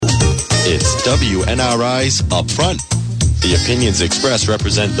It's WNRI's Upfront. The opinions expressed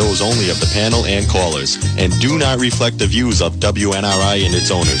represent those only of the panel and callers and do not reflect the views of WNRI and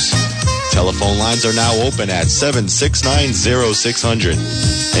its owners. Telephone lines are now open at 769-0600.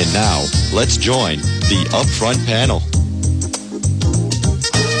 And now, let's join the Upfront panel.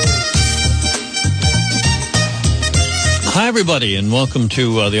 Hi, everybody, and welcome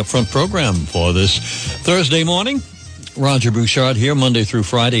to the Upfront program for this Thursday morning. Roger Bouchard here, Monday through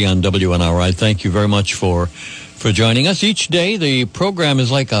Friday on WNRI. Thank you very much for joining us. Each day, the program is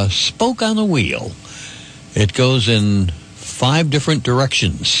like a spoke on a wheel. It goes in 5 different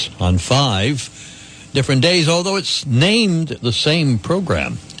directions on 5 different days, although it's named the same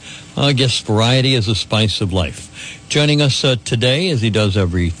program. I guess variety is the spice of life. Joining us today, as he does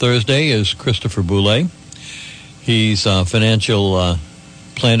every Thursday, is Christopher Boulay. He's a financial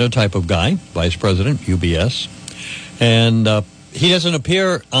planner type of guy, vice president, UBS. And he doesn't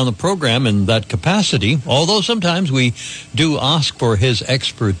appear on the program in that capacity, although sometimes we do ask for his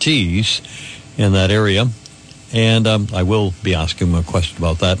expertise in that area. And I will be asking him a question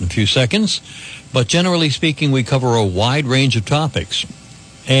about that in a few seconds. But generally speaking, we cover a wide range of topics.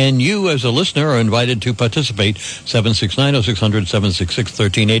 And you, as a listener, are invited to participate. 769-0600,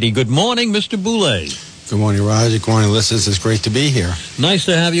 766-1380. Good morning, Mr. Boulay. Good morning, Roger. Good morning, listeners. It's great to be here. Nice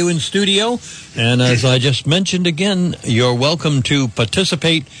to have you in studio. And as I just mentioned again, you're welcome to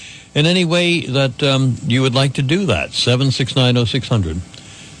participate in any way that you would like to do that. 769-0600.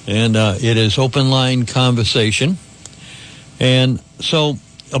 And it is open line conversation. And so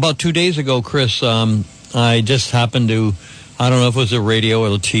about 2 days ago, Chris, I just happened to, I don't know if it was the radio or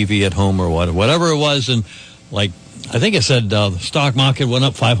the TV at home or whatever it was, and like, I think it said the stock market went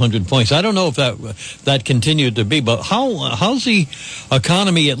up 500 points. I don't know if that continued to be, but how's the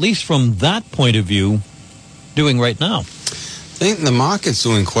economy, at least from that point of view, doing right now? I think the market's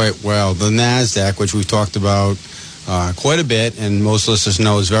doing quite well. The NASDAQ, which we've talked about quite a bit, and most listeners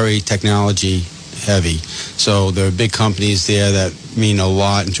know is very technology heavy. So there are big companies there that mean a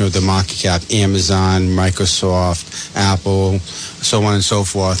lot in terms of the market cap: Amazon, Microsoft, Apple, so on and so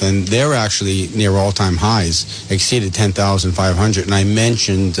forth. And they're actually near all-time highs, exceeded 10,500. And I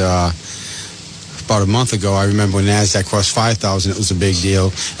mentioned about a month ago, I remember when NASDAQ crossed 5,000, it was a big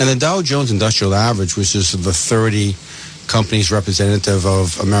deal. And the Dow Jones Industrial Average, which is the 30 companies representative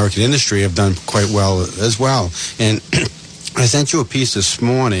of American industry, have done quite well as well. And I sent you a piece this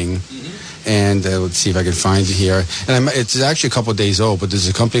morning. And let's see if I can find it here. And it's actually a couple of days old, but there's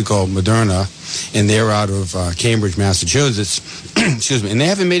a company called Moderna, and they're out of Cambridge, Massachusetts. Excuse me. And they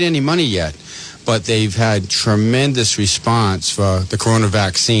haven't made any money yet, but they've had tremendous response for the corona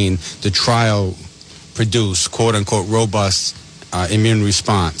vaccine. The trial produced, quote-unquote, robust immune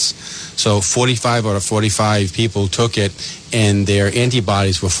response. So 45 out of 45 people took it, and their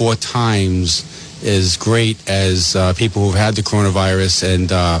antibodies were 4 times as great as people who've had the coronavirus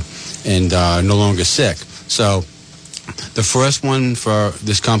and no longer sick. So the first one for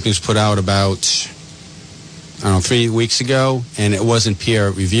this company was put out about, 3 weeks ago, and it wasn't peer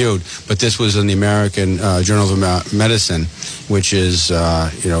reviewed, but this was in the American Journal of Medicine, which is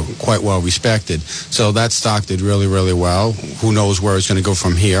quite well respected. So that stock did really, really well. Who knows where it's going to go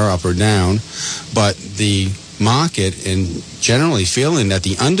from here, up or down, but the market and generally feeling that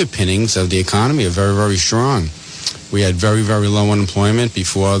the underpinnings of the economy are very, very strong. We had very, very low unemployment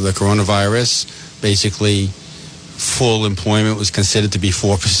before the coronavirus. Basically, full employment was considered to be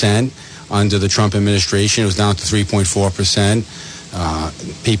 4%. Under the Trump administration, it was down to 3.4%.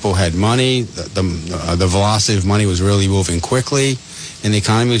 People had money. The velocity of money was really moving quickly, and the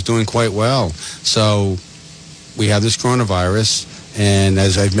economy was doing quite well. So we have this coronavirus, and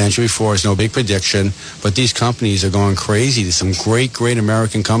as I've mentioned before, it's no big prediction, but these companies are going crazy. There's some great, great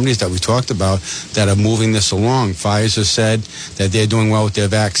American companies that we talked about that are moving this along. Pfizer said that they're doing well with their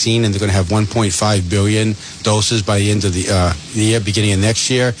vaccine, and they're going to have 1.5 billion doses by the end of the year, beginning of next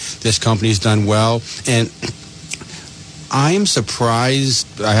year. This company's done well, and I am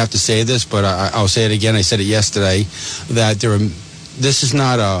surprised, I have to say this, but I'll say it again, I said it yesterday, that this is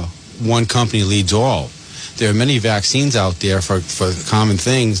not a one company leads all. There are many vaccines out there for common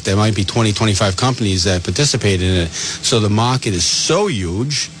things. There might be 20, 25 companies that participate in it. So the market is so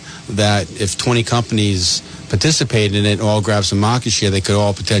huge that if 20 companies participate in it and all grab some market share, they could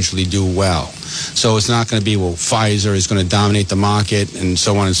all potentially do well. So it's not going to be, Pfizer is going to dominate the market and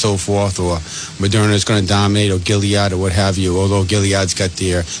so on and so forth, or Moderna is going to dominate, or Gilead or what have you, although Gilead's got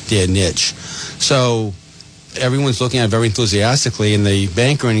their niche. So everyone's looking at it very enthusiastically, and the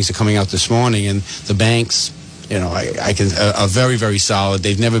bank earnings are coming out this morning, and the banks I can are very, very solid.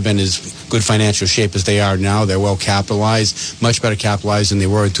 They've never been as good financial shape as they are now. They're well capitalized, much better capitalized than they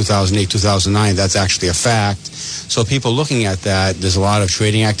were in 2008, 2009. That's actually a fact. So people looking at that, there's a lot of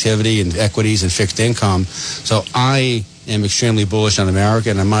trading activity in equities and fixed income. So I am extremely bullish on America,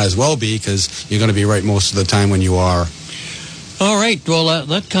 and I might as well be, because you're going to be right most of the time when you are. All right. Well,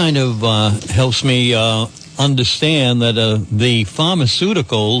 that kind of helps me understand that the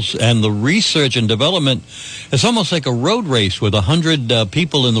pharmaceuticals and the research and development, it's almost like a road race with 100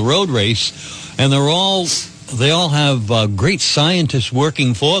 people in the road race, and they all have great scientists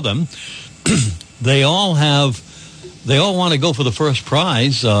working for them. They all want to go for the first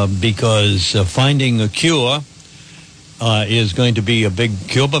prize because finding a cure is going to be a big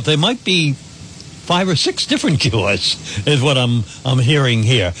cure, but there might be 5 or 6 different cures is what I'm hearing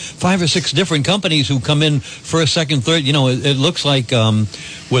here. 5 or 6 different companies who come in first, second, third. It looks like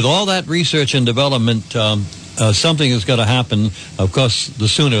with all that research and development, something is going to happen. Of course, the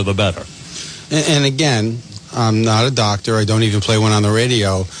sooner the better. And again, I'm not a doctor. I don't even play one on the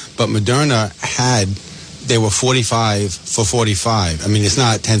radio. But Moderna they were 45 for 45. I mean, it's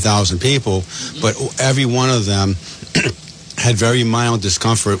not 10,000 people, but every one of them had very mild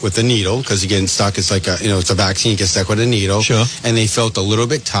discomfort with the needle, because again, stuck is like it's a vaccine, gets stuck with a needle. Sure. And they felt a little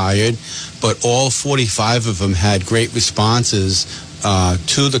bit tired, but all 45 of them had great responses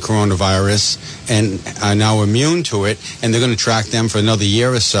to the coronavirus and are now immune to it, and they're going to track them for another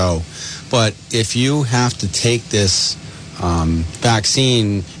year or so. But if you have to take this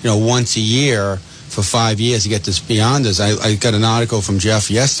vaccine, once a year for 5 years to get this beyond us. I got an article from Jeff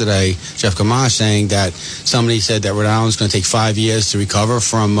Gamache, saying that somebody said that Rhode Island's going to take 5 years to recover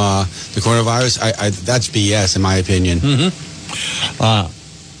from the coronavirus. That's BS, in my opinion. Mm-hmm.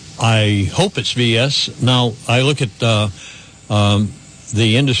 I hope it's BS. Now, I look at the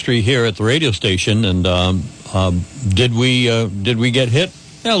industry here at the radio station, and did we get hit?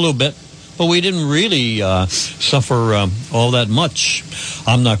 Yeah, a little bit. But we didn't really suffer all that much.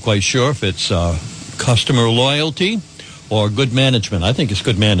 I'm not quite sure if it's customer loyalty or good management. I think it's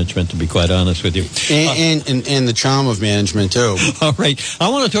good management, to be quite honest with you. And the charm of management, too. All right. I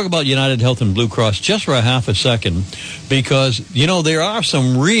want to talk about United Health and Blue Cross just for a half a second, because, there are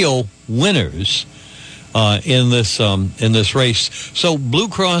some real winners in this race. So Blue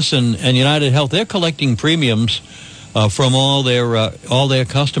Cross and United Health, they're collecting premiums from all their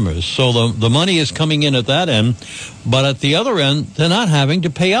customers. So the money is coming in at that end, but at the other end, they're not having to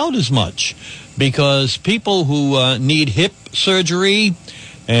pay out as much, because people who need hip surgery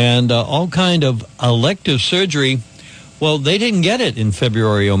and all kind of elective surgery, well, they didn't get it in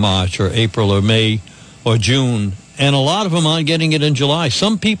February or March or April or May or June, and a lot of them aren't getting it in July.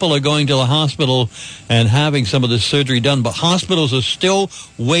 Some people are going to the hospital and having some of this surgery done, but hospitals are still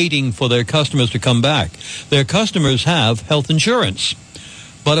waiting for their customers to come back. Their customers have health insurance,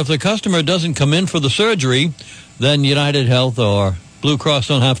 but if the customer doesn't come in for the surgery, then United Health or Blue Cross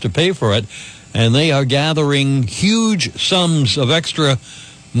don't have to pay for it, and they are gathering huge sums of extra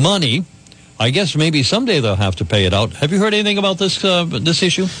money. I guess maybe someday they'll have to pay it out. Have you heard anything about this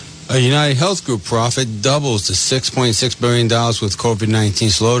issue? United Health Group profit doubles to $6.6 billion with COVID-19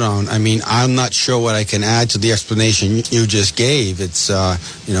 slowdown. I mean, I'm not sure what I can add to the explanation you just gave. It's,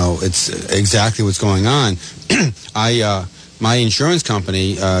 it's exactly what's going on. My insurance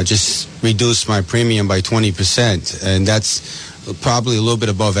company just reduced my premium by 20%, and that's probably a little bit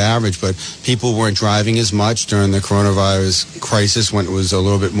above average, but people weren't driving as much during the coronavirus crisis when it was a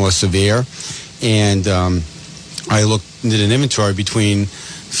little bit more severe. And I did an inventory between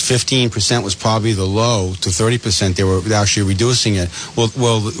 15% was probably the low to 30%. They were actually reducing it.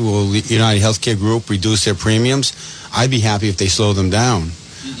 Will United Healthcare Group reduce their premiums? I'd be happy if they slow them down.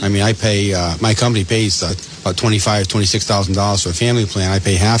 I mean, I pay, my company pays about $25,000, $26,000 for a family plan. I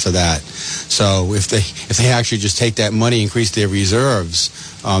pay half of that. So if they actually just take that money, increase their reserves,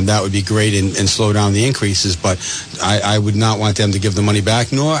 that would be great and slow down the increases. But I would not want them to give the money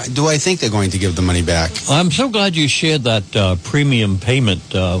back, nor do I think they're going to give the money back. I'm so glad you shared that premium payment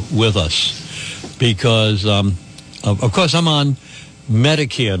with us, because, of course, I'm on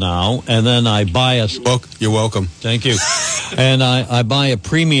Medicare now, and then I buy You're welcome. Thank you. And I buy a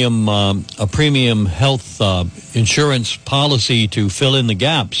premium health insurance policy to fill in the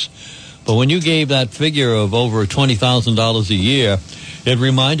gaps. But when you gave that figure of over $20,000 a year, it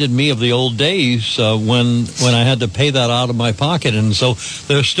reminded me of the old days when I had to pay that out of my pocket. And so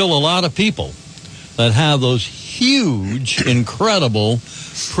there's still a lot of people that have those huge, incredible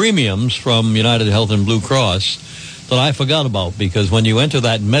premiums from United Health and Blue Cross that I forgot about, because when you enter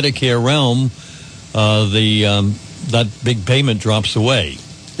that Medicare realm, that big payment drops away.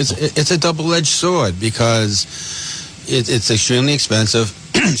 It's a double-edged sword because it's extremely expensive.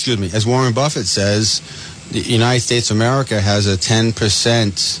 Excuse me. As Warren Buffett says, the United States of America has a 10%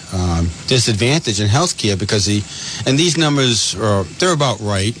 disadvantage in healthcare because and these numbers they're about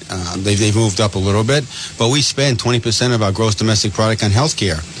right. They've moved up a little bit, but we spend 20% of our gross domestic product on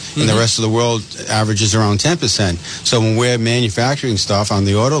healthcare. And the rest of the world averages around 10%. So when we're manufacturing stuff on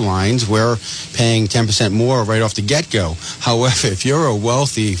the auto lines, we're paying 10% more right off the get-go. However, if you're a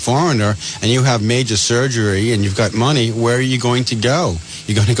wealthy foreigner and you have major surgery and you've got money, where are you going to go?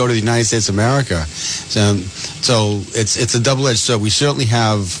 You're going to go to the United States of America. So it's a double-edged sword. We certainly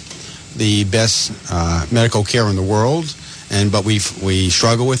have the best medical care in the world, but we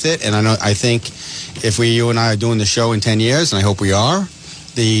struggle with it. And I think if you and I are doing the show in 10 years, and I hope we are,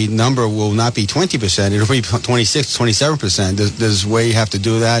 the number will not be 20%. It'll be 26, 27%. There's a way you have to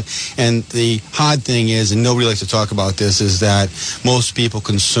do that. And the hard thing is, and nobody likes to talk about this, is that most people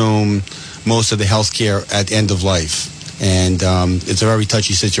consume most of the health care at the end of life. And it's a very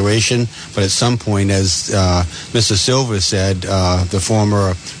touchy situation. But at some point, as Mr. Silver said, the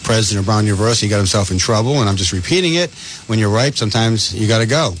former president of Brown University got himself in trouble, and I'm just repeating it. When you're ripe, sometimes you got to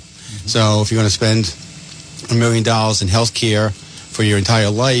go. So if you're going to spend $1 million in health care for your entire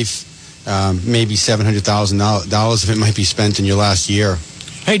life, maybe $700,000 of it might be spent in your last year.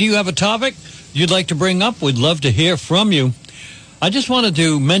 Hey, do you have a topic you'd like to bring up? We'd love to hear from you. I just wanted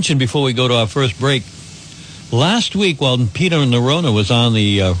to mention before we go to our first break, last week while Peter Nerona was on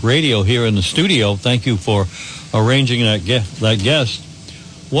the radio here in the studio, thank you for arranging that guest,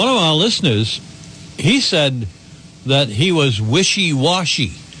 one of our listeners, he said that he was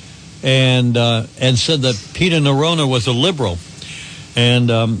wishy-washy and said that Peter Nerona was a liberal. And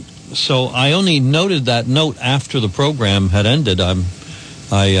so I only noted that note after the program had ended. I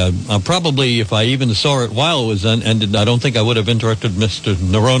probably, if I even saw it while it was ended, I don't think I would have interrupted Mr.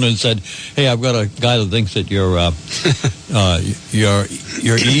 Nerona and said, "Hey, I've got a guy that thinks that you're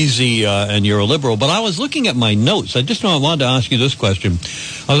easy and you're a liberal." But I was looking at my notes. I wanted to ask you this question.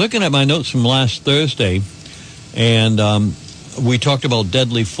 I was looking at my notes from last Thursday, and we talked about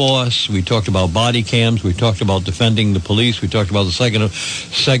deadly force. We talked about body cams. We talked about defending the police. We talked about the Second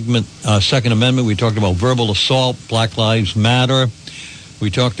Amendment. We talked about verbal assault, Black Lives Matter.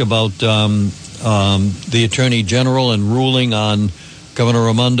 We talked about the Attorney General and ruling on Governor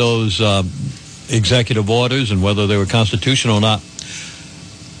Raimondo's executive orders and whether they were constitutional or not.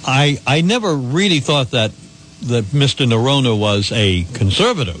 I never really thought that Mr. Nerona was a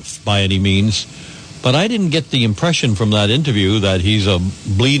conservative by any means. But I didn't get the impression from that interview that he's a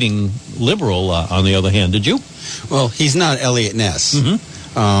bleeding liberal, on the other hand. Did you? Well, he's not Elliot Ness. Mm-hmm.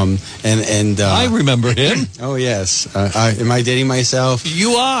 I remember him. Oh, yes. Am I dating myself?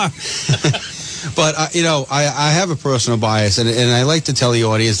 You are. But, I have a personal bias, and I like to tell the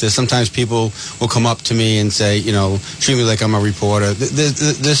audience that sometimes people will come up to me and say, treat me like I'm a reporter.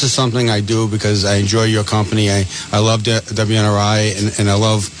 This is something I do because I enjoy your company. I love WNRI, and I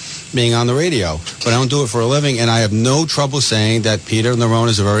love being on the radio, but I don't do it for a living, and I have no trouble saying that Peter Nerona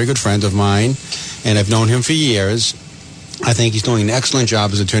is a very good friend of mine, and I've known him for years. I think he's doing an excellent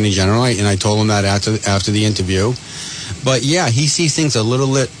job as Attorney General, and I told him that after the interview. But yeah, he sees things a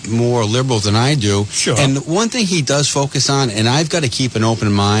little bit more liberal than I do. Sure. And one thing he does focus on, and I've got to keep an open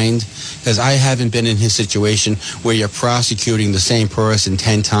mind, because I haven't been in his situation where you're prosecuting the same person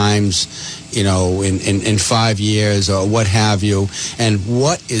 10 times, in 5 years or what have you, and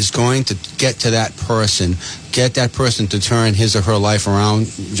what is going to get that person to turn his or her life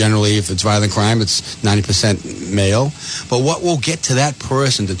around. Generally, if it's violent crime, it's 90% male. But what will get to that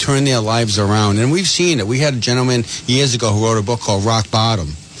person to turn their lives around? And we've seen it. We had a gentleman years ago who wrote a book called Rock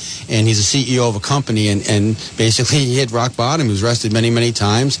Bottom. And he's a CEO of a company, and basically he hit rock bottom. He was arrested many, many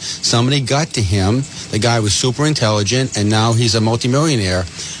times. Somebody got to him. The guy was super intelligent, and now he's a multimillionaire.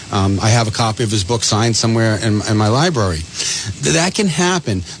 I have a copy of his book signed somewhere in my library. That can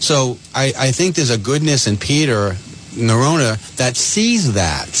happen. So I think there's a goodness in Peter Nerona that sees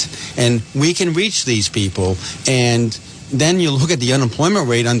that. And we can reach these people. And then you look at the unemployment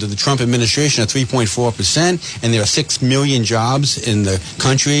rate under the Trump administration at 3.4%, and there are 6 million jobs in the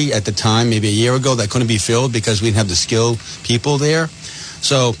country at the time, maybe a year ago, that couldn't be filled because we didn't have the skilled people there.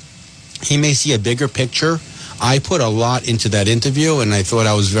 So he may see a bigger picture. I put a lot into that interview, and I thought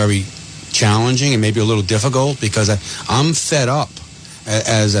I was very challenging and maybe a little difficult because I'm fed up.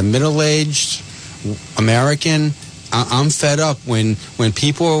 As a middle-aged American, I'm fed up when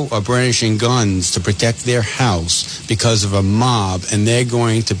people are brandishing guns to protect their house because of a mob, and they're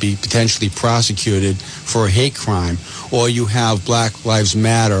going to be potentially prosecuted for a hate crime. Or you have Black Lives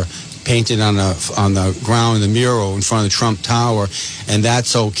Matter painted on the ground, the mural in front of the Trump Tower, and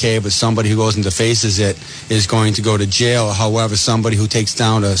that's okay, but somebody who goes and defaces it is going to go to jail. However, somebody who takes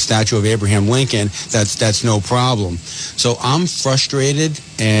down a statue of Abraham Lincoln, that's no problem. So I'm frustrated,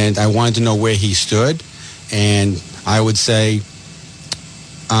 and I wanted to know where he stood, and I would say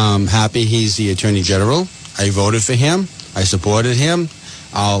I'm happy he's the Attorney General. I voted for him. I supported him.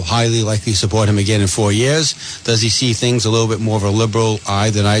 I'll highly likely support him again in 4 years. Does he see things a little bit more of a liberal eye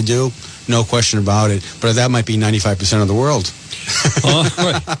than I do? No question about it. But that might be 95% of the world.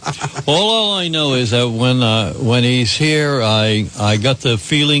 Right. All I know is that when he's here, I got the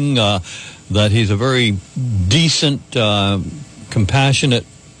feeling that he's a very decent, compassionate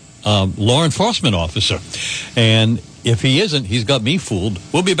law enforcement officer. And if he isn't, he's got me fooled.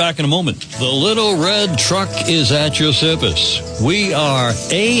 We'll be back in a moment. The Little Red Truck is at your service. We are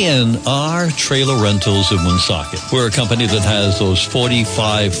A&R Trailer Rentals in Woonsocket. We're a company that has those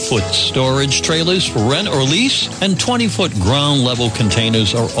 45-foot storage trailers for rent or lease, and 20-foot ground-level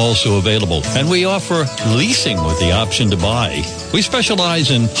containers are also available. And we offer leasing with the option to buy. We specialize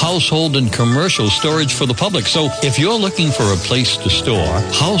in household and commercial storage for the public. So if you're looking for a place to store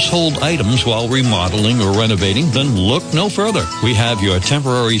household items while remodeling or renovating, then look no further. We have your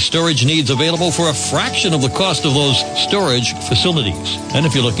temporary storage needs available for a fraction of the cost of those storage facilities. And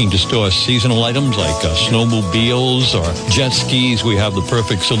if you're looking to store seasonal items like snowmobiles or jet skis, we have the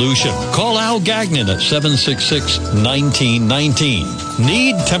perfect solution. Call Al Gagnon at 766-1919.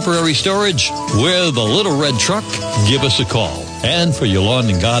 Need temporary storage? We're the Little Red Truck. Give us a call. And for your lawn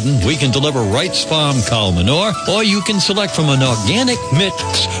and garden, we can deliver Wright's Farm cow manure, or you can select from an organic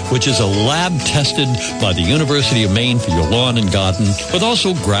mix, which is a lab tested by the University of Maine for your lawn and garden, with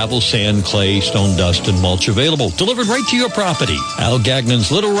also gravel, sand, clay, stone dust, and mulch available, delivered right to your property. Al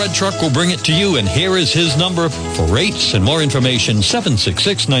Gagnon's Little Red Truck will bring it to you, and here is his number for rates and more information,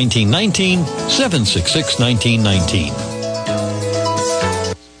 766-1919, 766-1919.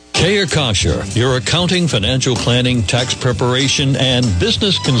 Kayer Kosher, your accounting, financial planning, tax preparation, and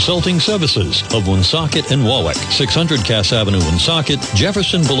business consulting services of Woonsocket and Warwick. 600 Cass Avenue, Woonsocket,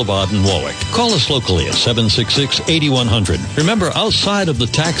 Jefferson Boulevard in Warwick. Call us locally at 766-8100. Remember, outside of the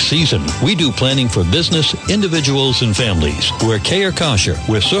tax season, we do planning for business, individuals, and families. We're Kayer Kosher.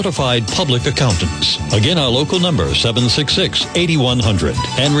 We're certified public accountants. Again, our local number is 766-8100.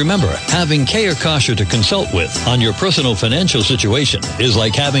 And remember, having Kayer Kosher to consult with on your personal financial situation is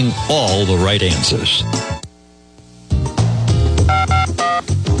like having all the right answers.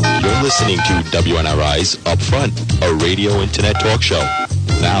 You're listening to WNRI's Upfront, a radio internet talk show.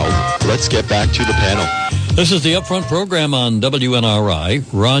 Now, let's get back to the panel. This is the Upfront program on WNRI.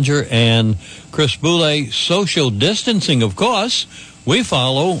 Roger and Chris Boulay. Social distancing, of course. We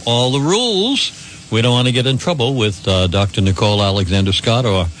follow all the rules. We don't want to get in trouble with Dr. Nicole Alexander Scott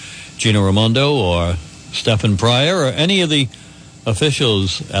or Gina Raimondo or Stephen Pryor or any of the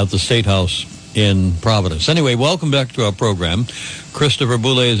officials at the State House in Providence. Anyway, welcome back to our program. Christopher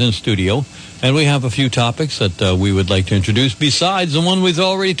Boulay is in studio, and we have a few topics that we would like to introduce besides the one we've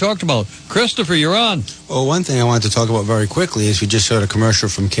already talked about. Christopher, you're on. Well, one thing I wanted to talk about very quickly is we just heard a commercial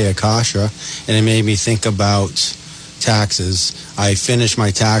from Kayer Kosher, and it made me think about taxes. I finished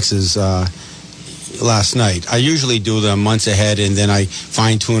my taxes last night. I usually do them months ahead, and then I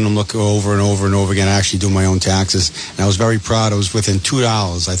fine-tune them, look over and over and over again. I actually do my own taxes, and I was very proud. I was within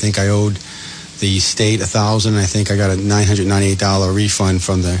 $2. I think I owed the state $1,000. I think I got a $998 refund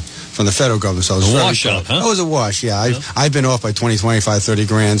from the federal government. So I was a very wash proud. up, huh? It was a wash, yeah. I've been off by 20, 25, 30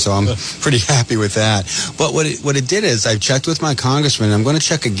 grand, so I'm pretty happy with that. But what it did is I've checked with my congressman. I'm going to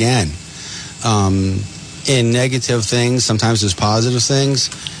check again. In negative things, sometimes there's positive things.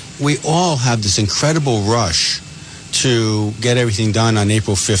 We all have this incredible rush to get everything done on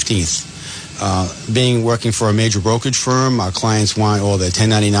April 15th. Working for a major brokerage firm, our clients want all their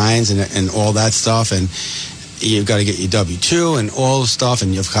 1099s and all that stuff, and you've got to get your W-2 and all the stuff,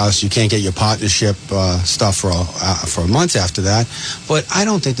 and of course you can't get your partnership stuff for a month after that. But I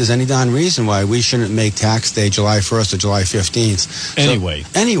don't think there's any darn reason why we shouldn't make tax day July 1st or July 15th.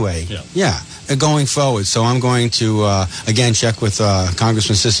 Anyway, yeah. Going forward. So I'm going to, again, check with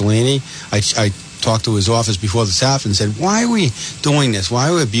Congressman Cicilline. I talked to his office before this happened and said, why are we doing this? Why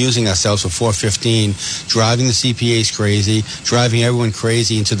are we abusing ourselves for 415, driving the CPAs crazy, driving everyone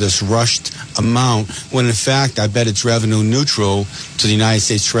crazy into this rushed amount, when in fact I bet it's revenue neutral to the United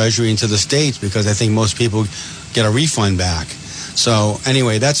States Treasury and to the states, because I think most people get a refund back. So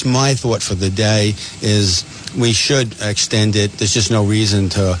anyway, that's my thought for the day, is we should extend it. There's just no reason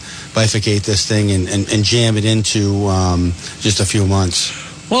to bifurcate this thing and jam it into just a few months.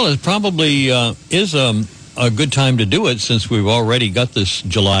 Well, it probably is a good time to do it since we've already got this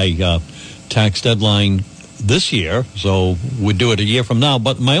July tax deadline this year, so we'd do it a year from now.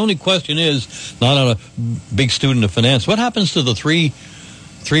 But my only question is, not a big student of finance, what happens to the three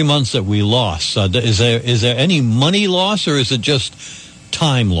months that we lost? Is there any money loss, or is it just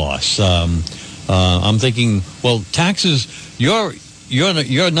time loss? I'm thinking, well, taxes, your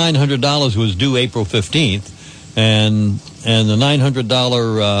 $900 was due April 15th, and the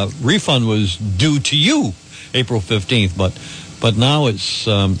 $900 refund was due to you April 15th, but now it's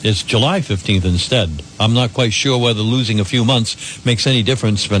July 15th instead. I'm not quite sure whether losing a few months makes any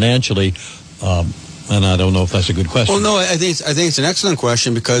difference financially, and I don't know if that's a good question. Well, no, I think it's an excellent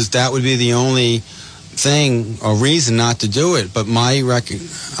question, because that would be the only thing or reason not to do it. But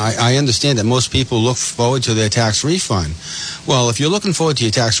I understand that most people look forward to their tax refund. Well, if you're looking forward to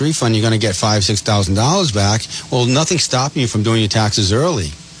your tax refund, you're going to get $5,000-$6,000 back. Well, nothing's stopping you from doing your taxes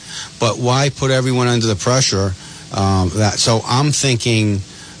early. But why put everyone under the pressure? So I'm thinking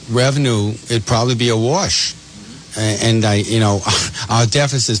revenue, it'd probably be a wash. And our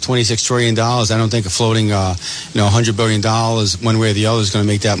deficit is $26 trillion. I don't think floating, $100 billion one way or the other is going to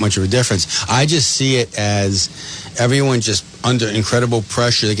make that much of a difference. I just see it as everyone just under incredible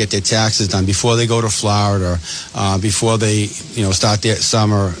pressure to get their taxes done before they go to Florida, before they, start their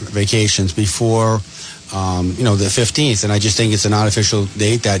summer vacations, before the 15th, and I just think it's an artificial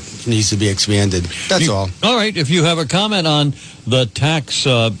date that needs to be expanded. That's all. All right. If you have a comment on the tax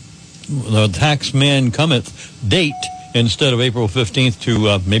man cometh date instead of April 15th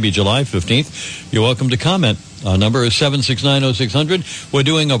to maybe July 15th, you're welcome to comment. Our number is 7690600. We're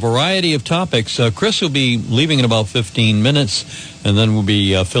doing a variety of topics. Chris will be leaving in about 15 minutes, and then we'll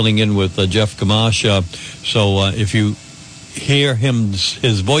be filling in with Jeff Gamache. So if you hear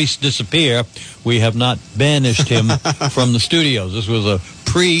his voice disappear, we have not banished him from the studios. This was a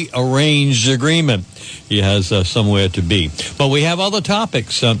pre-arranged agreement. He has somewhere to be. But we have other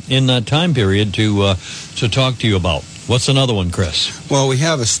topics in that time period to talk to you about. What's another one, Chris? Well, we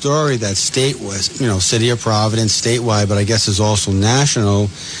have a story that City of Providence, statewide, but I guess is also national,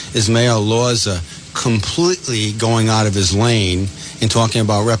 is Mayor Loza completely going out of his lane and talking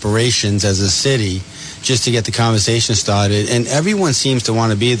about reparations as a city, just to get the conversation started. And everyone seems to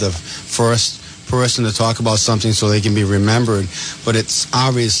want to be the first person to talk about something so they can be remembered. But it's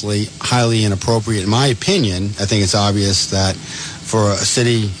obviously highly inappropriate. In my opinion, I think it's obvious that for a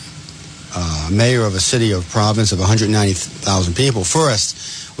city, mayor of a city of Providence of 190,000 people, first,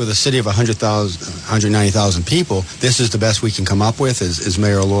 with a city of 190,000 people, this is the best we can come up with is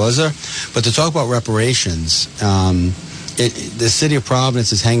Mayor Loza. But to talk about reparations, the city of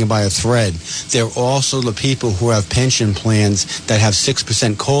Providence is hanging by a thread. They're also the people who have pension plans that have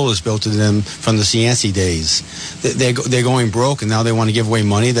 6% COLAs built into them from the Cianci days. They're going broke, and now they want to give away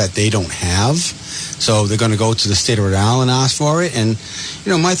money that they don't have. So they're going to go to the state of Rhode Island and ask for it. And,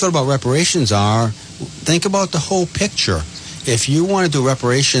 my thought about reparations are, think about the whole picture. If you want to do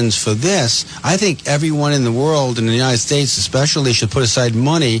reparations for this, I think everyone in the world, in the United States especially, should put aside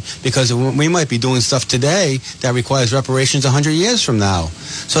money, because we might be doing stuff today that requires reparations 100 years from now.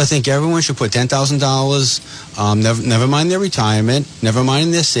 So I think everyone should put $10,000, never mind their retirement, never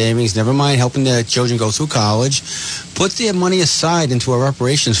mind their savings, never mind helping their children go through college. Put their money aside into a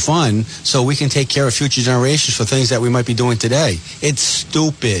reparations fund so we can take care of future generations for things that we might be doing today. It's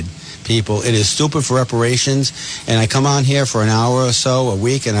stupid. People, it is stupid for reparations, and I come on here for an hour or so a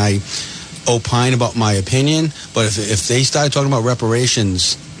week and I opine about my opinion. But if they started talking about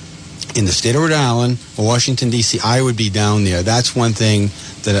reparations in the state of Rhode Island or Washington, D.C., I would be down there. That's one thing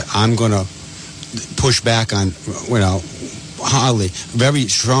that I'm going to push back on, hardly, very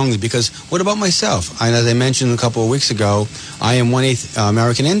strongly, because what about myself? As I mentioned a couple of weeks ago, I am 1/8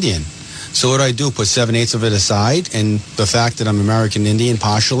 American Indian. So what do I do? Put 7/8 of it aside, and the fact that I'm American Indian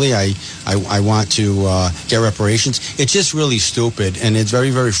partially, I want to get reparations. It's just really stupid, and it's very,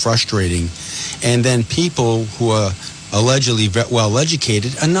 very frustrating. And then people who are allegedly well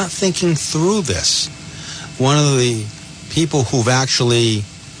educated are not thinking through this. One of the people who've actually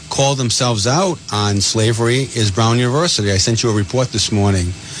called themselves out on slavery is Brown University. I sent you a report this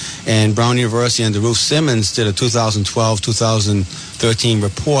morning. And Brown University under Ruth Simmons did a 2012-2013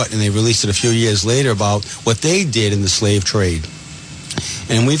 report, and they released it a few years later about what they did in the slave trade.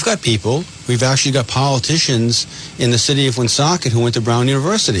 And we've actually got politicians in the city of Woonsocket who went to Brown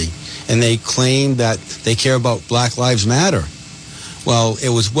University, and they claim that they care about Black Lives Matter. Well, it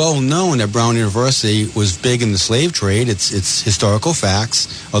was well known that Brown University was big in the slave trade. It's historical facts,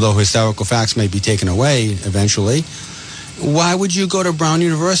 although historical facts may be taken away eventually. Why would you go to Brown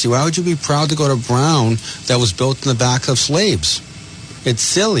University? Why would you be proud to go to Brown that was built in the back of slaves? It's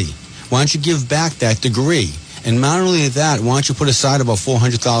silly. Why don't you give back that degree? And not only that, why don't you put aside about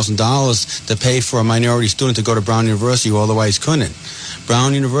 $400,000 to pay for a minority student to go to Brown University who otherwise couldn't?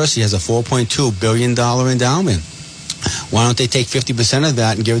 Brown University has a $4.2 billion endowment. Why don't they take 50% of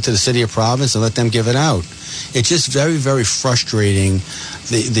that and give it to the city or province and let them give it out? It's just very, very frustrating,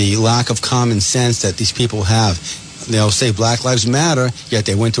 the lack of common sense that these people have. They'll say Black Lives Matter, yet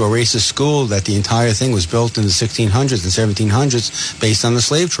they went to a racist school that the entire thing was built in the 1600s and 1700s based on the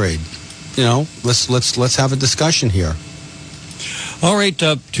slave trade. You know, let's have a discussion here. All right,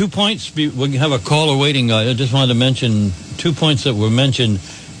 2 points. We have a caller waiting. I just wanted to mention 2 points that were mentioned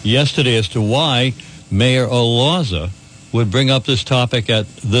yesterday as to why Mayor Olaza would bring up this topic at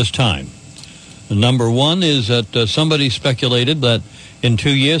this time. Number one is that somebody speculated that in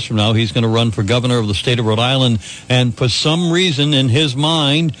 2 years from now he's going to run for governor of the state of Rhode Island, and for some reason in his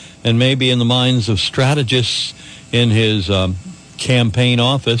mind, and maybe in the minds of strategists in his campaign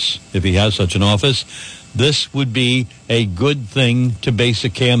office, if he has such an office, this would be a good thing to base a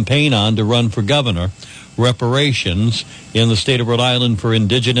campaign on to run for governor, reparations in the state of Rhode Island for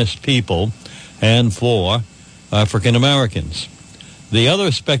indigenous people and for African Americans. The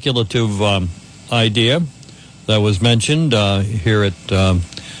other speculative idea that was mentioned here at the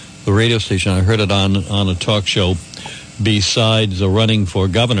radio station, I heard it on a talk show besides running for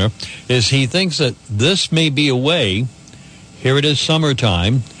governor, is he thinks that this may be a way. Here it is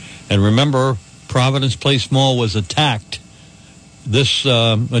summertime, and remember, Providence Place Mall was attacked this,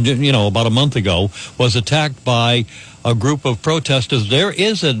 about a month ago, was attacked by a group of protesters. There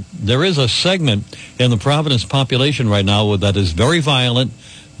is a segment in the Providence population right now that is very violent,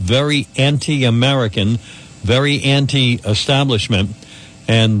 very anti-American, very anti-establishment,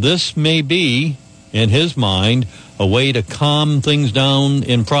 and this may be, in his mind, a way to calm things down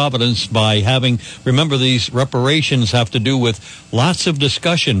in Providence by having, remember, these reparations have to do with lots of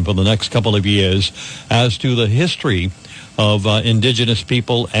discussion for the next couple of years as to the history of indigenous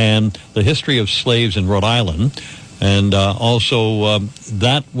people and the history of slaves in Rhode Island. And also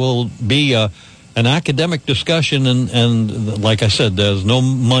that will be an academic discussion, and like I said, there's no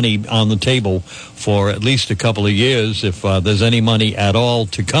money on the table for at least a couple of years, if there's any money at all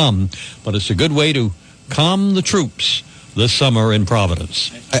to come. But it's a good way to calm the troops this summer in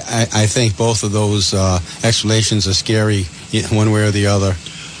Providence. I think both of those explanations are scary, one way or the other.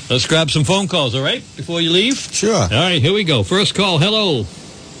 Let's grab some phone calls, all right, before you leave? Sure. All right, here we go. First call, hello.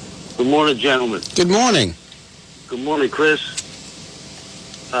 Good morning, gentlemen. Good morning. Good morning, Chris.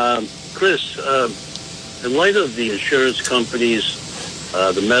 Chris, in light of the insurance companies,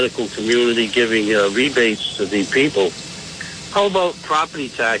 the medical community giving rebates to the people, how about property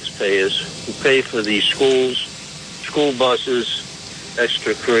taxpayers who pay for the schools, school buses,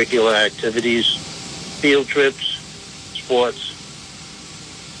 extracurricular activities, field trips, sports?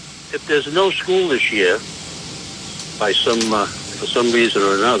 If there's no school this year, for some reason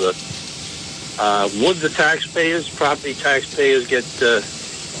or another, would the property taxpayers, get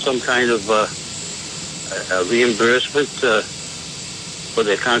some kind of reimbursement for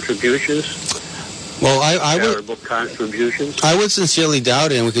their contributions? Well, I would sincerely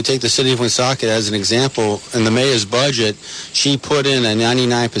doubt it, and we could take the city of Woonsocket as an example. In the mayor's budget, she put in a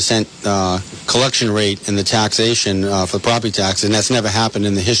 99% collection rate in the taxation for property tax, and that's never happened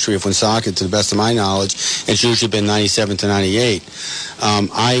in the history of Woonsocket, to the best of my knowledge. It's usually been 97 to 98.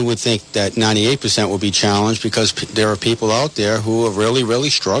 I would think that 98% will be challenged because there are people out there who are really,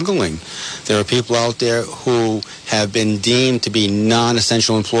 really struggling. There are people out there who have been deemed to be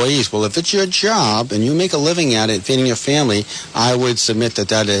non-essential employees. Well, if it's your job and you make a living at it, feeding your family, I would submit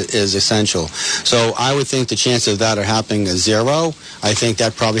that is essential. So I would think the chances of that are happening is zero. I think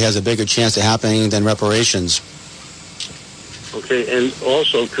that probably has a bigger chance of happening than reparations. Okay, and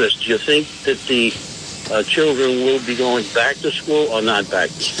also, Chris, do you think that the children will be going back to school or not back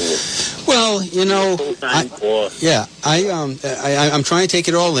to school? Well, I'm trying to take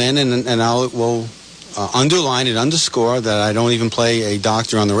it all in, and we'll underline and underscore that I don't even play a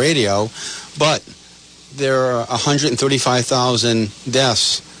doctor on the radio, but there are 135,000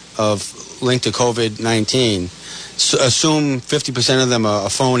 deaths linked to COVID-19. So assume 50% of them are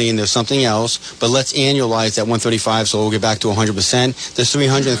phony and there's something else, but let's annualize that 135 so we'll get back to 100%. There's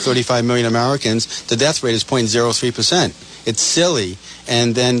 335 million Americans. The death rate is 0.03%. It's silly.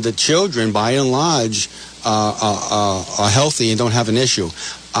 And then the children, by and large, are healthy and don't have an issue.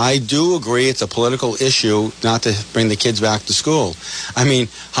 I do agree it's a political issue not to bring the kids back to school. I mean,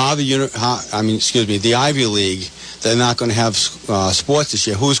 the Ivy League, they're not going to have sports this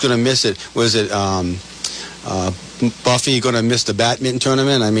year. Who's going to miss it? Was it Buffy going to miss the badminton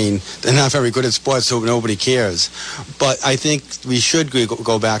tournament? I mean, they're not very good at sports, so nobody cares. But I think we should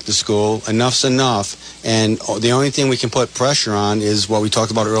go back to school. Enough's enough. And the only thing we can put pressure on is what we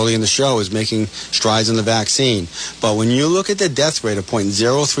talked about earlier in the show, is making strides in the vaccine. But when you look at the death rate of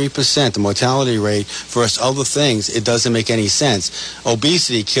 0.03%, the mortality rate versus other things, it doesn't make any sense.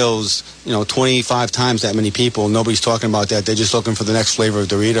 Obesity kills, 25 times that many people. Nobody's talking about that. They're just looking for the next flavor of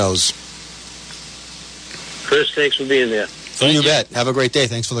Doritos. Chris, thanks for being there. You bet. Have a great day.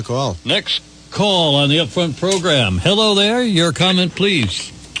 Thanks for the call. Next call on the Upfront program. Hello there. Your comment,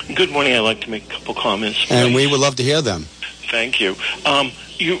 please. Good morning. I'd like to make a couple comments. And we would love to hear them. Thank you.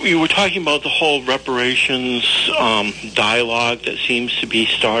 You were talking about the whole reparations dialogue that seems to be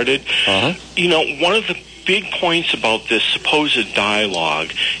started. Uh-huh. One of the big points about this supposed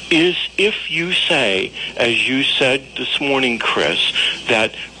dialogue is if you say, as you said this morning, Chris,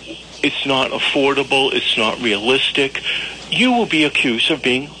 that it's not affordable, it's not realistic, you will be accused of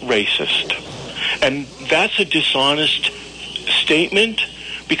being racist. And that's a dishonest statement,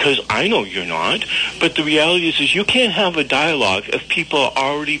 because I know you're not, but the reality is you can't have a dialogue if people are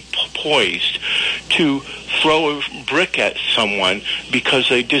already poised to throw a brick at someone because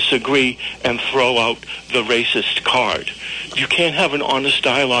they disagree and throw out the racist card. You can't have an honest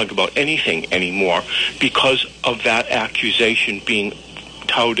dialogue about anything anymore because of that accusation being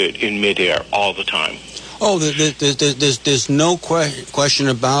touted in midair all the time. Oh, there's no question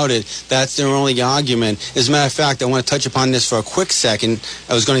about it. That's their only argument. As a matter of fact, I want to touch upon this for a quick second.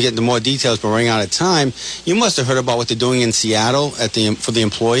 I was going to get into more details, but we're running out of time. You must have heard about what they're doing in Seattle for the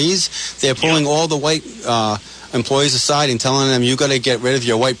employees. They're pulling all the white employees aside and telling them, you've got to get rid of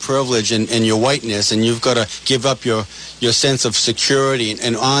your white privilege and your whiteness, and you've got to give up your sense of security,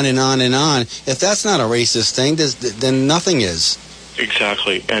 and on and on and on. If that's not a racist thing, then nothing is.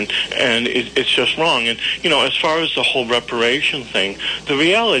 Exactly, and it's just wrong. And as far as the whole reparation thing, the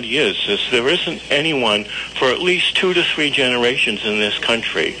reality is there isn't anyone for at least 2 to 3 generations in this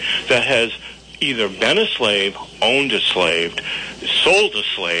country that has either been a slave, owned a slave, sold a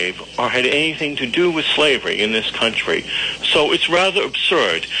slave, or had anything to do with slavery in this country. So it's rather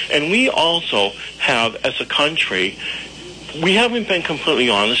absurd. And we also have, as a country, we haven't been completely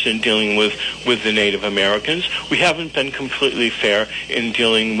honest in dealing with the Native Americans. We haven't been completely fair in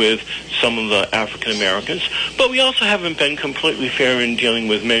dealing with some of the African Americans. But we also haven't been completely fair in dealing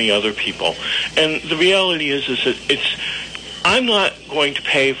with many other people. And the reality is that I'm not going to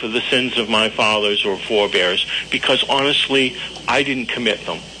pay for the sins of my fathers or forebears because, honestly, I didn't commit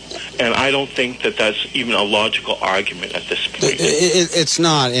them. And I don't think that that's even a logical argument at this point. It's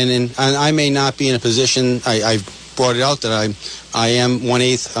not. And I may not be in a position... I've brought it out that I am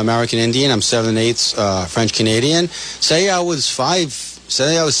 1/8 American Indian. I'm 7/8 French Canadian. Say I was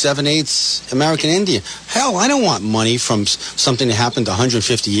 7/8 American Indian. Hell, I don't want money from something that happened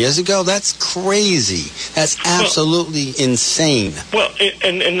 150 years ago. That's crazy. That's absolutely insane. Well,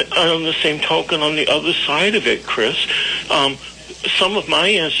 and on the same token, on the other side of it, Chris, some of my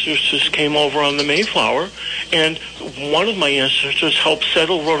ancestors came over on the Mayflower, and one of my ancestors helped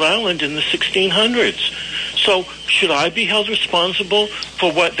settle Rhode Island in the 1600s. So should I be held responsible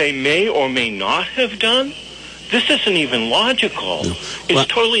for what they may or may not have done? This isn't even logical. No. It's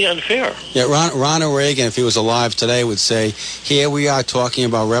totally unfair. Yeah, Ronald Reagan, if he was alive today, would say, here we are talking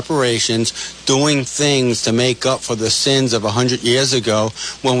about reparations, doing things to make up for the sins of 100 years ago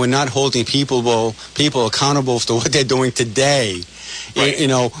when we're not holding people accountable for what they're doing today. Right.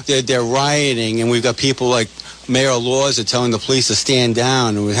 They're rioting, and we've got people like Mayor Laws are telling the police to stand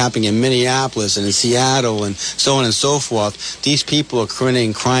down, and it's happening in Minneapolis and in Seattle and so on and so forth. These people are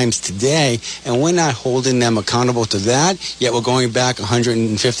committing crimes today, and we're not holding them accountable to that, yet we're going back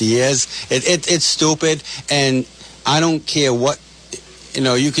 150 years. It's stupid, and I don't care what...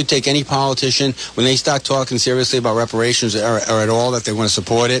 you could take any politician, when they start talking seriously about reparations or at all that they want to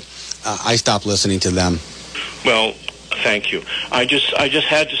support it, I stop listening to them. Well, thank you. I just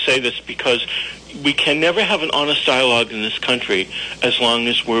had to say this because we can never have an honest dialogue in this country as long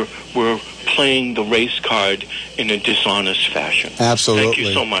as we're playing the race card in a dishonest fashion. Absolutely. Thank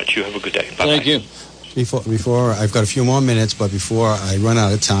you so much. You have a good day. Bye-bye. Thank you. Before I've got a few more minutes, but before I run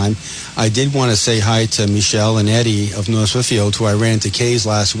out of time, I did want to say hi to Michelle and Eddie of North Smithfield, who I ran into K's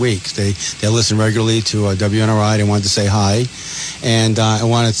last week. They listen regularly to WNRI. I wanted to say hi, and I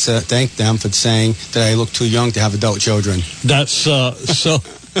wanted to thank them for saying that I look too young to have adult children. That's so.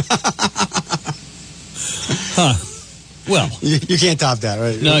 Huh. Well, you can't top that,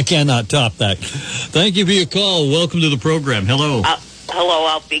 right? No, I cannot top that. Thank you for your call. Welcome to the program. Hello. Hello.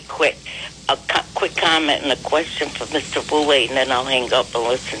 I'll be quick. A quick comment and a question for Mr. Boulay, and then I'll hang up and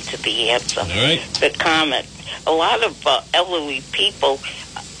listen to the answer. All right. The comment. A lot of elderly people,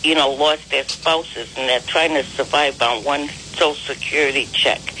 lost their spouses, and they're trying to survive on one Social Security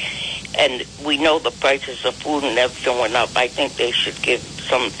check. And we know the prices of food and everything went up. I think they should give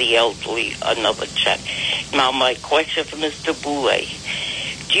some of the elderly another check. Now, my question for Mr. Boulay.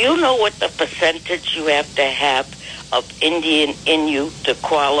 Do you know what the percentage you have to have of Indian in you to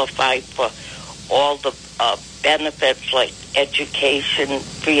qualify for all the benefits like education,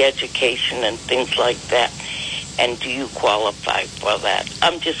 free education, and things like that? And do you qualify for that?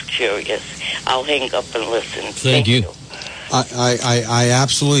 I'm just curious. I'll hang up and listen. Thank you. I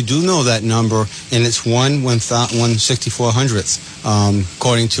absolutely do know that number, and it's 1/6400th,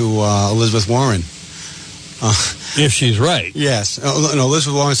 according to Elizabeth Warren. If she's right. Yes. No,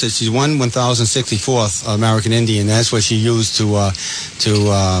 Elizabeth Warren said she's 1/1064th American Indian. That's what she used to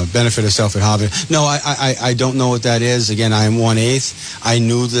benefit herself at Harvard. No, I don't know what that is. Again, I am 1/8. I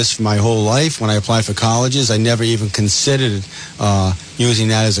knew this my whole life. When I applied for colleges, I never even considered using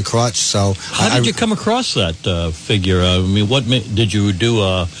that as a crutch. So how did you come across that figure? I mean, did you do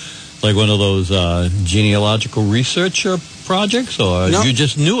like one of those genealogical research projects, or no, you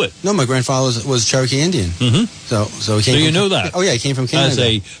just knew it? No, my grandfather was Cherokee Indian. Mm-hmm. So he came. So you know that? Oh yeah, he came from Canada. As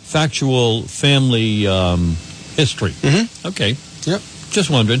a factual family history. Mm-hmm. Okay. Yep. Just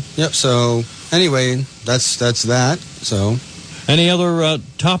wondering. Yep. So anyway, that's that. So. Any other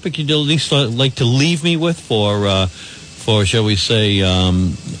topic you'd at least like to leave me with for shall we say a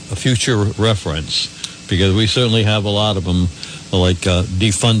future reference? Because we certainly have a lot of them, like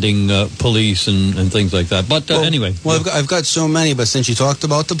defunding police and things like that. But anyway. Well, I've got so many, but since you talked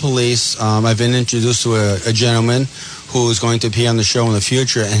about the police, I've been introduced to a gentleman who is going to be on the show in the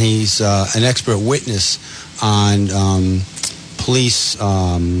future, and he's an expert witness on police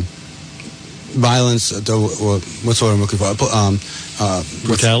violence. What's what I'm looking for?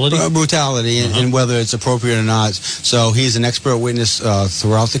 Brutality? Brutality, and whether it's appropriate or not. So he's an expert witness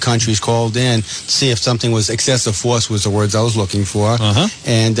throughout the country. He's called in to see if something was excessive force was the words I was looking for.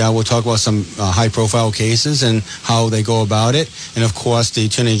 And we'll talk about some high-profile cases and how they go about it. And, of course, the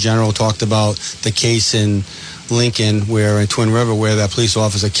Attorney General talked about the case in Lincoln, in Twin River, where that police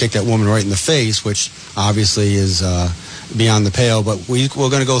officer kicked that woman right in the face, which obviously is beyond the pale. But we're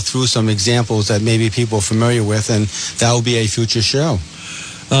going to go through some examples that maybe people are familiar with, and that will be a future show.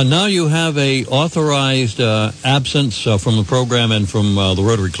 Now you have a authorized absence from the program and from the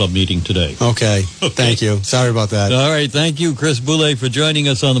Rotary Club meeting today. Okay. Thank you. Sorry about that. All right. Thank you, Chris Boulay, for joining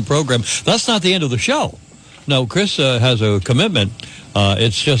us on the program. That's not the end of the show. No, Chris has a commitment.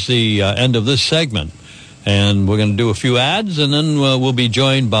 It's just the end of this segment. And we're going to do a few ads, and then we'll be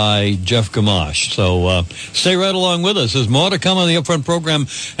joined by Jeff Gamache. So stay right along with us. There's more to come on the Upfront program.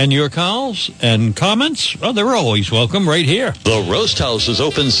 And your calls and comments, well, they're always welcome right here. The Roast House is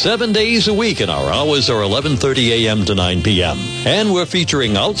open 7 days a week, and our hours are 11:30 a.m. to 9 p.m. And we're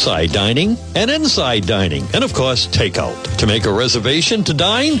featuring outside dining and inside dining, and, of course, takeout. To make a reservation to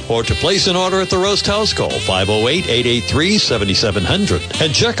dine or to place an order at the Roast House, call 508-883-7700.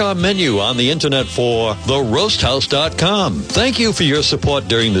 And check our menu on the Internet for TheRoastHouse.com. Thank you for your support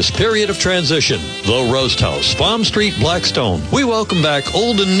during this period of transition. The Roast House, Farm Street, Blackstone. We welcome back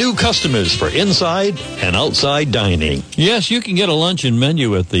old and new customers for inside and outside dining. Yes, you can get a luncheon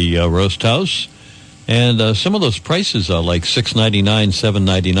menu at the Roast House. And some of those prices are like $6.99,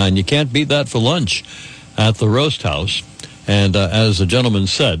 $7.99. You can't beat that for lunch at the Roast House. And as the gentleman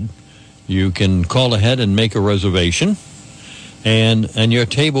said, you can call ahead and make a reservation. And your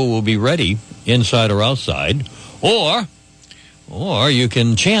table will be ready, inside or outside, or you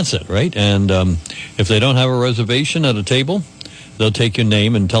can chance it, right? And if they don't have a reservation at a table, they'll take your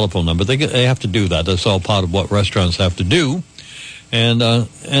name and telephone number. They have to do that. That's all part of what restaurants have to do, and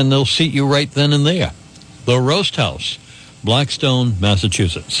they'll seat you right then and there. The Roast House, Blackstone,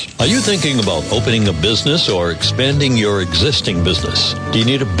 Massachusetts. Are you thinking about opening a business or expanding your existing business? Do you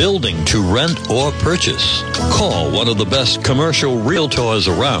need a building to rent or purchase? Call one of the best commercial realtors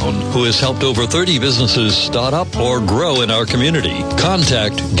around who has helped over 30 businesses start up or grow in our community.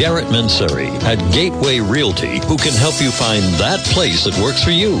 Contact Garrett Manseri at Gateway Realty, who can help you find that place that works for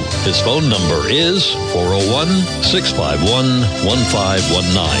you. His phone number is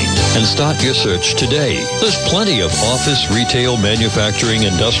 401-651-1519. And start your search today. There's plenty of office, retail, manufacturing,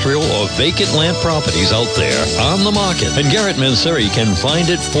 industrial, or vacant land properties out there on the market, and Garrett Manseri can find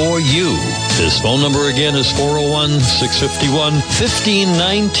it for you. His phone number again is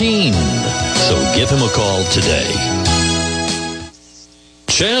 401-651-1519. So give him a call today.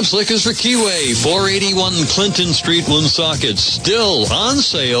 Champs Liquors for Keyway, 481 Clinton Street, Woonsocket. Still on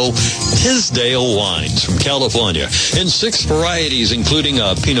sale, Tisdale wines from California in 6 varieties, including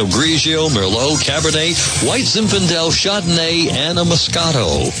a Pinot Grigio, Merlot, Cabernet, White Zinfandel, Chardonnay, and a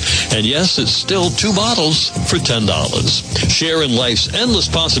Moscato. And yes, it's still 2 bottles for $10. Share in life's endless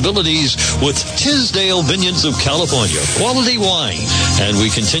possibilities with Tisdale Vineyards of California. Quality wine. And we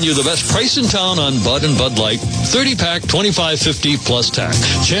continue the best price in town on Bud and Bud Light. 30-pack, $25.50 plus tax.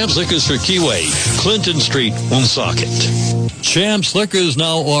 Champs Liquors for Keyway, Clinton Street, Woonsocket. Champs Liquors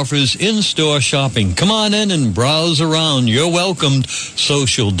now offers in-store shopping. Come on in and browse around. You're welcomed.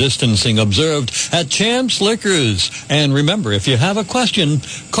 Social distancing observed at Champs Liquors. And remember, if you have a question,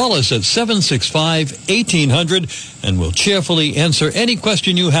 call us at 765-1800, and we'll cheerfully answer any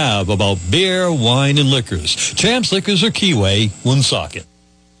question you have about beer, wine, and liquors. Champs Liquors or Keyway, Woonsocket.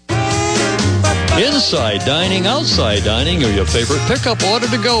 Inside dining, outside dining, or your favorite pickup order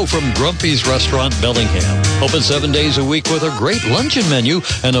to go from Grumpy's Restaurant, Bellingham. Open 7 days a week with a great luncheon menu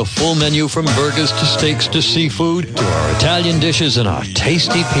and a full menu from burgers to steaks to seafood to our Italian dishes and our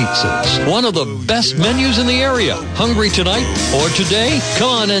tasty pizzas. One of the best menus in the area. Hungry tonight or today? Come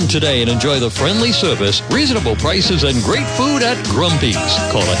on in today and enjoy the friendly service, reasonable prices, and great food at Grumpy's.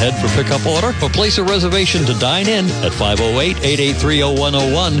 Call ahead for pickup order or place a reservation to dine in at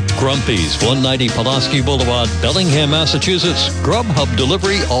 508-883-0101. Grumpy's, 190 Pulaski Boulevard, Bellingham, Massachusetts. Grubhub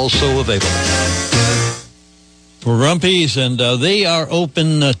delivery also available. Grumpy's, and they are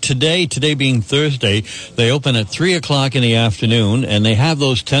open today being Thursday. They open at 3 o'clock in the afternoon, and they have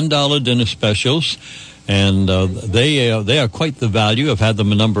those $10 dinner specials, and they are quite the value. I've had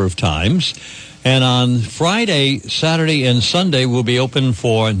them a number of times. And on Friday, Saturday, and Sunday, we'll be open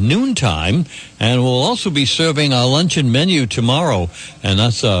for noontime, and we'll also be serving our luncheon menu tomorrow, and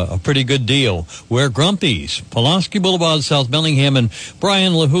that's a pretty good deal. We're Grumpy's, Pulaski Boulevard, South Bellingham, and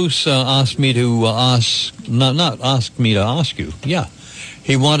Brian LaHouse asked me to ask you. Yeah,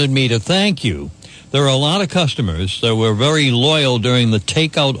 he wanted me to thank you. There are a lot of customers that were very loyal during the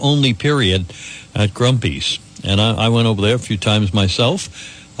takeout-only period at Grumpy's, and I went over there a few times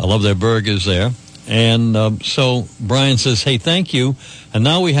myself. I love their burgers there. And so Brian says, hey, thank you. And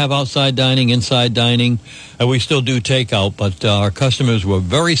now we have outside dining, inside dining. We still do takeout, but our customers were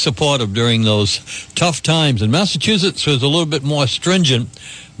very supportive during those tough times. And Massachusetts was a little bit more stringent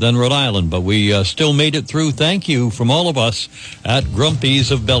than Rhode Island, but we still made it through. Thank you from all of us at Grumpy's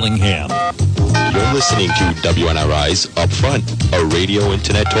of Bellingham. You're listening to WNRI's Upfront, a radio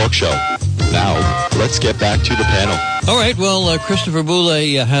internet talk show. Now, let's get back to the panel. All right, well, Christopher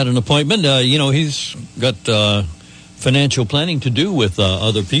Boulay had an appointment. He's got financial planning to do with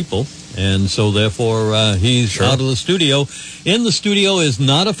other people, and so therefore he's out of the studio. In the studio is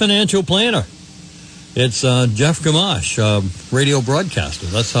not a financial planner. It's Jeff Gamache, radio broadcaster.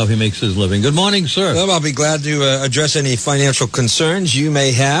 That's how he makes his living. Good morning, sir. Well, I'll be glad to address any financial concerns you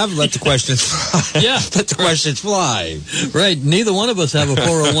may have. Let the questions fly. Yeah. Let the questions fly. Right. Neither one of us have a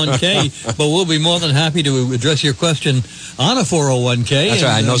 401k, but we'll be more than happy to address your question on a 401k. That's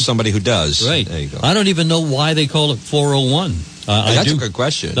right. I know somebody who does. Right. There you go. I don't even know why they call it 401. That's a good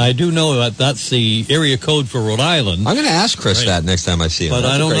question. I do know that that's the area code for Rhode Island. I'm going to ask Chris that next time I see him. But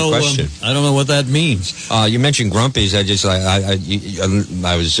that's I don't know. Question. I don't know what that means. You mentioned Grumpy's. I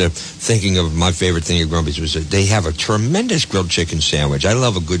was thinking of my favorite thing at Grumpy's was they have a tremendous grilled chicken sandwich. I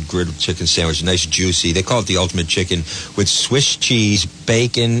love a good grilled chicken sandwich, nice juicy. They call it the ultimate chicken with Swiss cheese,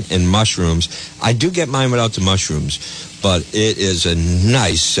 bacon, and mushrooms. I do get mine without the mushrooms. But it is a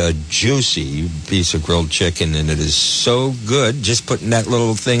nice, juicy piece of grilled chicken, and it is so good. Just putting that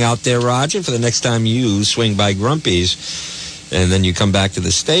little thing out there, Roger, for the next time you swing by Grumpy's, and then you come back to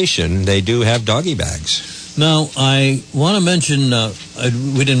the station, they do have doggy bags. Now, I want to mention,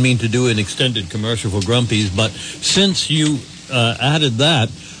 we didn't mean to do an extended commercial for Grumpy's, but since you added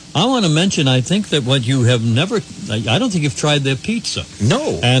that, I want to mention, I think that what you have never, I don't think you've tried their pizza.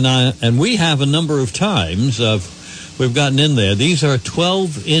 No. And we have a number of times we've gotten in there. These are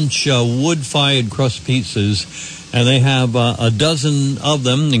 12-inch wood-fired crust pizzas, and they have a dozen of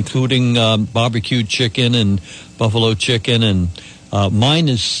them, including barbecue chicken and buffalo chicken. And mine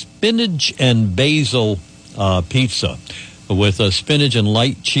is spinach and basil pizza with spinach and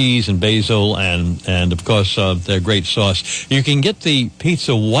light cheese and basil and of course, their great sauce. You can get the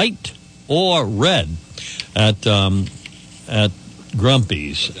pizza white or red at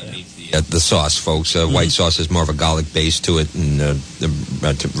Grumpy's. The sauce, folks. White sauce is more of a garlic base to it, and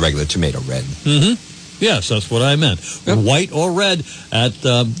the regular tomato red. Mm-hmm. Yes, that's what I meant. Yep. White or red at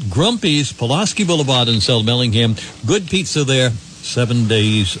Grumpy's, Pulaski Boulevard in South Bellingham. Good pizza there, 7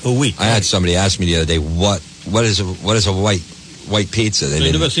 days a week. I had somebody ask me the other day, what is a white white pizza.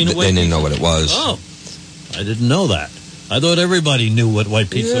 They never seen a white didn't pizza? know what it was. Oh, I didn't know that. I thought everybody knew what white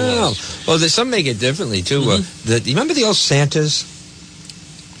pizza was. Well, some make it differently, too. You remember the old Santas?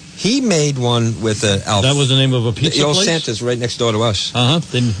 He made one with an That was the name of a pizza The old place? Santa's right next door to us. I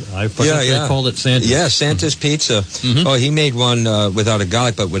forgot they called it Santa's. Yeah, Santa's Pizza. Oh, he made one without a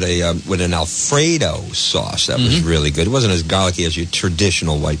garlic, but with an Alfredo sauce. That was really good. It wasn't as garlicky as your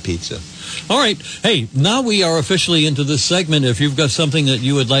traditional white pizza. All right. Hey, now we are officially into this segment. If you've got something that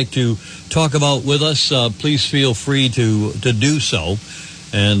you would like to talk about with us, please feel free to do so.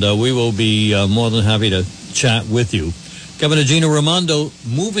 And we will be more than happy to chat with you. Governor Gina Raimondo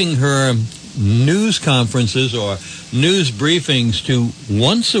moving her news conferences or news briefings to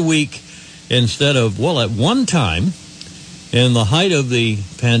once a week instead of, at one time, in the height of the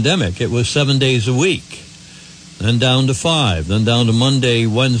pandemic, it was 7 days a week. Then down to 5, then down to Monday,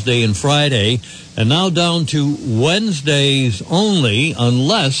 Wednesday, and Friday, and now down to Wednesdays only,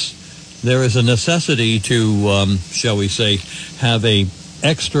 unless there is a necessity to, shall we say, have a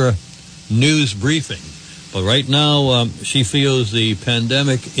extra news briefing. But right now, she feels the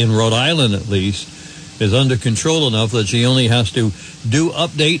pandemic in Rhode Island, at least, is under control enough that she only has to do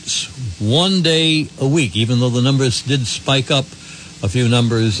updates 1 day a week, even though the numbers did spike up a few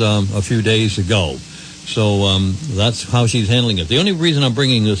days ago. So that's how she's handling it. The only reason I'm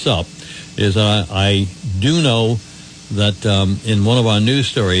bringing this up is I do know that in one of our news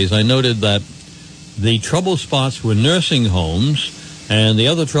stories, I noted that the trouble spots were nursing homes, and the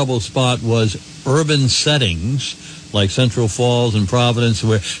other trouble spot was urban settings like Central Falls and Providence,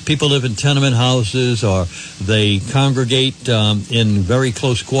 where people live in tenement houses or they congregate in very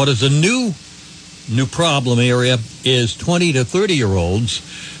close quarters. The new problem area is 20 to 30-year-olds,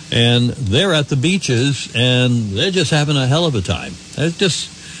 and they're at the beaches, and they're just having a hell of a time. It's just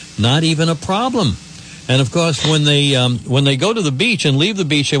not even a problem. And, of course, when they go to the beach and leave the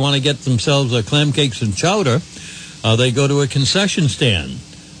beach, they want to get themselves clam cakes and chowder. They go to a concession stand.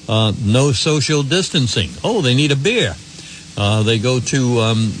 No social distancing. Oh, they need a beer. They go to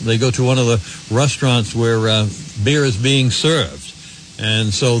one of the restaurants where beer is being served,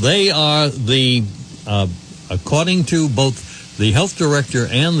 and so they are according to both the health director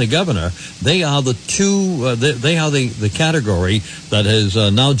and the governor, they are the two. They are the category that has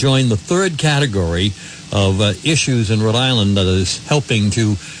now joined the third category of issues in Rhode Island that is helping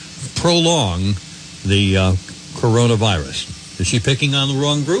to prolong the coronavirus. Is she picking on the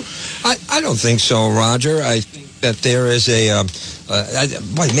wrong group? I don't think so, Roger. I think that there is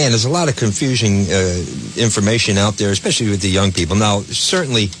there's a lot of confusing information out there, especially with the young people. Now,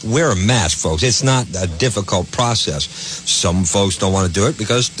 certainly wear a mask, folks. It's not a difficult process. Some folks don't want to do it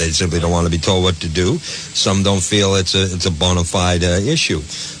because they simply don't want to be told what to do. Some don't feel it's a bona fide issue.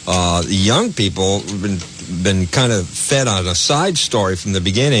 The young people been kind of fed on a side story from the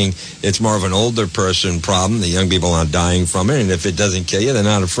beginning. It's more of an older person problem. The young people aren't dying from it, and if it doesn't kill you, they're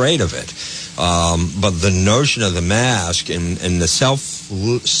not afraid of it. But the notion of the mask and the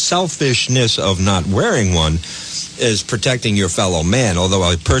selfishness of not wearing one is protecting your fellow man. Although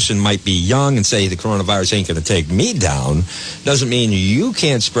a person might be young and say the coronavirus ain't going to take me down, doesn't mean you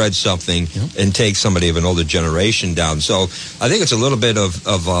can't spread something and take somebody of an older generation down. So I think it's a little bit of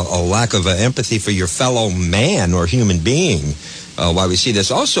a lack of empathy for your fellow man or human being why we see this.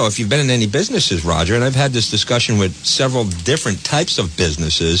 Also, if you've been in any businesses, Roger, and I've had this discussion with several different types of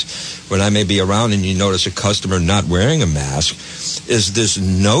businesses when I may be around and you notice a customer not wearing a mask, is this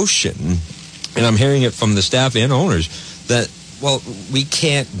notion, and I'm hearing it from the staff and owners, that, we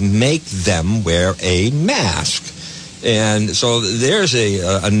can't make them wear a mask. And so there's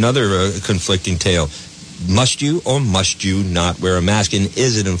another conflicting tale. Must you or must you not wear a mask, and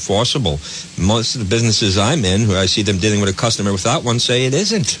is it enforceable? Most of the businesses I'm in, where I see them dealing with a customer without one, say it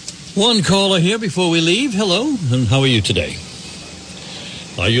isn't. One caller here before we leave. Hello, and how are you today?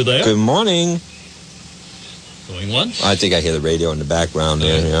 Are you there? Good morning. Going once? I think I hear the radio in the background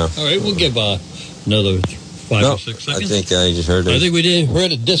there, yeah. All right, we'll give another 5 or 6 seconds. I think I just heard it. I think we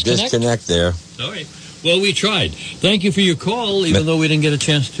heard it disconnect. Disconnect there. All right. Well, we tried. Thank you for your call, even though we didn't get a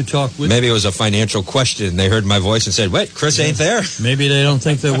chance to talk with you. Maybe it was a financial question. They heard my voice and said, "What? Chris ain't there?" Maybe they don't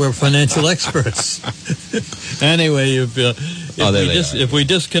think that we're financial experts. Anyway, if we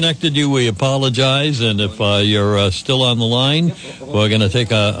disconnected you, we apologize. And if you're still on the line, we're going to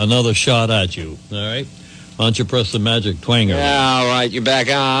take another shot at you. All right? Why don't you press the magic twanger? Yeah, all right. You're back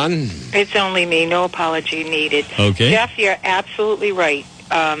on. It's only me. No apology needed. Okay. Jeff, you're absolutely right.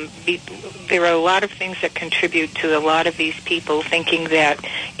 There are a lot of things that contribute to a lot of these people thinking that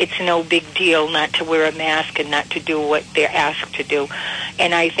it's no big deal not to wear a mask and not to do what they're asked to do.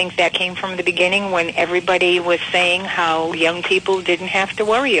 And I think that came from the beginning when everybody was saying how young people didn't have to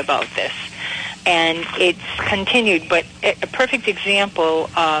worry about this. And it's continued. But a perfect example,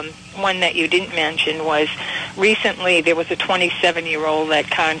 one that you didn't mention, was recently there was a 27-year-old that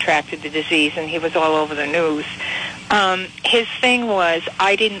contracted the disease, and he was all over the news. His thing was,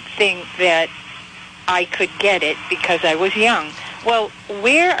 I didn't think that I could get it because I was young. Well,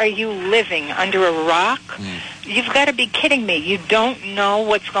 where are you living? Under a rock? You've got to be kidding me. You don't know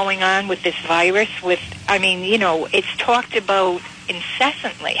what's going on with this virus? It's talked about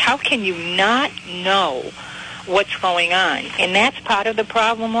incessantly. How can you not know what's going on? And that's part of the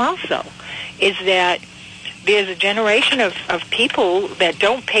problem also, is that there's a generation of people that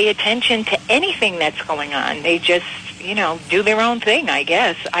don't pay attention to anything that's going on. They just, do their own thing, I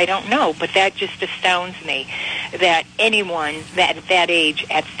guess. I don't know. But that just astounds me that anyone at that age,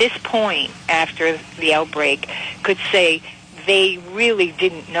 at this point after the outbreak, could say they really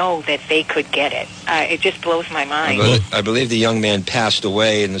didn't know that they could get it. It just blows my mind. I believe the young man passed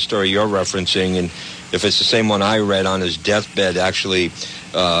away in the story you're referencing, and if it's the same one I read, on his deathbed, actually,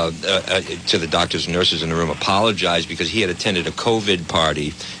 to the doctors and nurses in the room, apologized because he had attended a COVID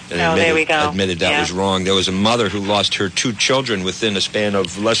party and admitted that was wrong. There was a mother who lost her 2 children within a span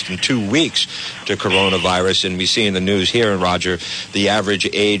of less than 2 weeks to coronavirus, and we see in the news here, Roger, the average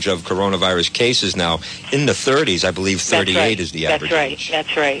age of coronavirus cases now in the 30s. I believe 38 is the average age.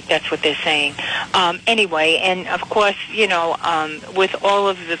 That's right. That's what they're saying. Anyway, and of course, with all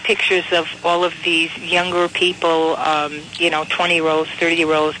of the pictures of all of these younger people, 20-year-olds,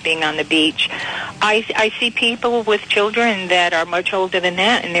 30-year-olds being on the beach, I see people with children that are much older than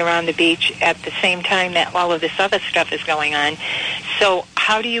that, and they're on the beach at the same time that all of this other stuff is going on. So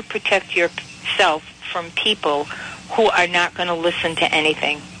how do you protect yourself from people who are not going to listen to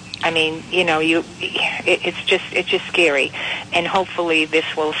anything? I mean, it's just scary, and hopefully this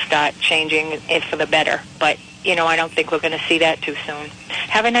will start changing it for the better. But I don't think we're going to see that too soon.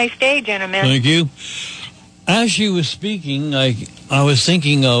 Have a nice day, gentlemen. Thank you. As you were speaking, I was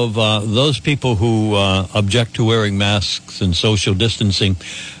thinking of those people who object to wearing masks and social distancing.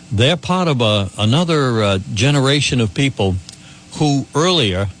 They're part of another generation of people who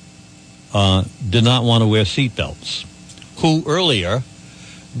earlier did not want to wear seatbelts, who earlier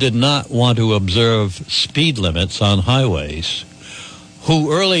did not want to observe speed limits on highways,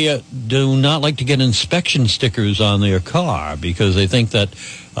 who earlier do not like to get inspection stickers on their car because they think that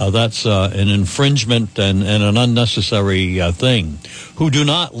that's an infringement and an unnecessary thing, who do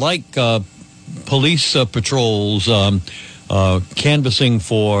not like police patrols canvassing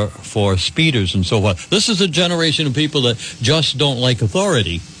for speeders and so forth. This is a generation of people that just don't like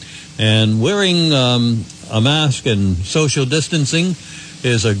authority. And wearing a mask and social distancing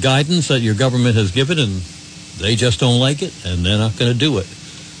is a guidance that your government has given, and they just don't like it, and they're not going to do it,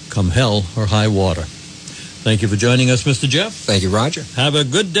 come hell or high water. Thank you for joining us, Mr. Jeff. Thank you, Roger. Have a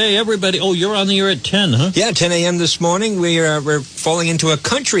good day, everybody. Oh, you're on the air at 10, huh? Yeah, 10 a.m. this morning. We're falling into a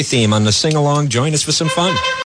country theme on the sing-along. Join us for some fun.